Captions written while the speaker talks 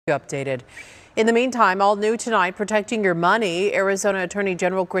Updated. In the meantime, all new tonight, protecting your money. Arizona Attorney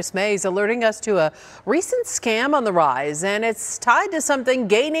General Kris Mayes alerting us to a recent scam on the rise, and it's tied to something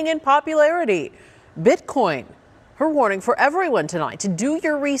gaining in popularity: Bitcoin. Her warning for everyone tonight to do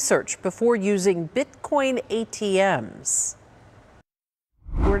your research before using Bitcoin ATMs.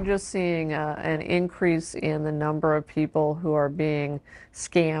 We're just seeing an increase in the number of people who are being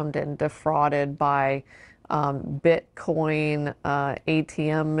scammed and defrauded by Bitcoin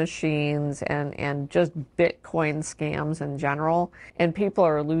ATM machines and just Bitcoin scams in general. And people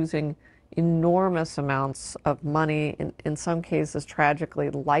are losing enormous amounts of money, in some cases, tragically,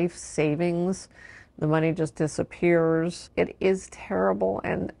 life savings. The money just disappears. It is terrible,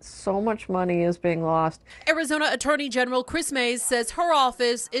 and so much money is being lost. Arizona Attorney General Kris Mayes says her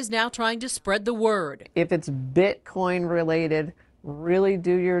office is now trying to spread the word. If it's Bitcoin related, really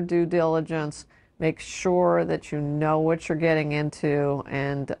do your due diligence. Make sure that you know what you're getting into,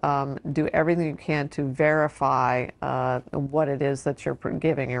 and do everything you can to verify what it is that you're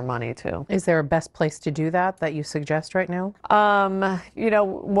giving your money to. Is there a best place to do that you suggest right now? You know,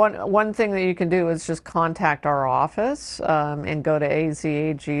 one thing that you can do is just contact our office and go to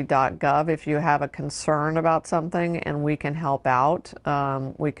azag.gov if you have a concern about something, and we can help out.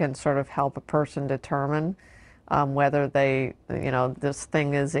 We can sort of help a person determine whether this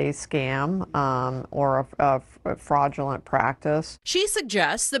thing is a scam or a fraudulent practice. She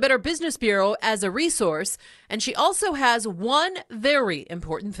suggests the Better Business Bureau as a resource, and she also has one very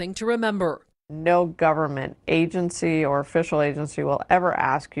important thing to remember. No government agency or official agency will ever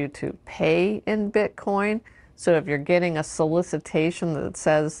ask you to pay in Bitcoin. So if you're getting a solicitation that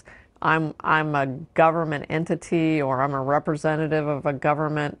says, I'm a government entity, or I'm a representative of a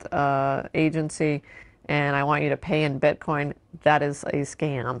government agency, and I want you to pay in Bitcoin, that is a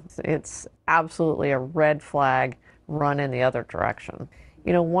scam. It's absolutely a red flag. Run in the other direction.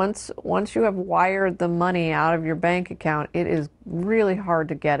 You know, once you have wired the money out of your bank account, it is really hard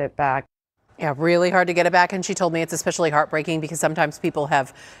to get it back. Yeah, really hard to get it back. And she told me it's especially heartbreaking because sometimes people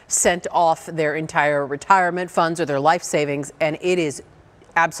have sent off their entire retirement funds or their life savings, and it is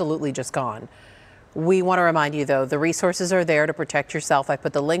absolutely just gone. We want to remind you, though, the resources are there to protect yourself. I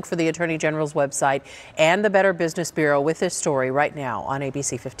put the link for the Attorney General's website and the Better Business Bureau with this story right now on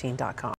abc15.com.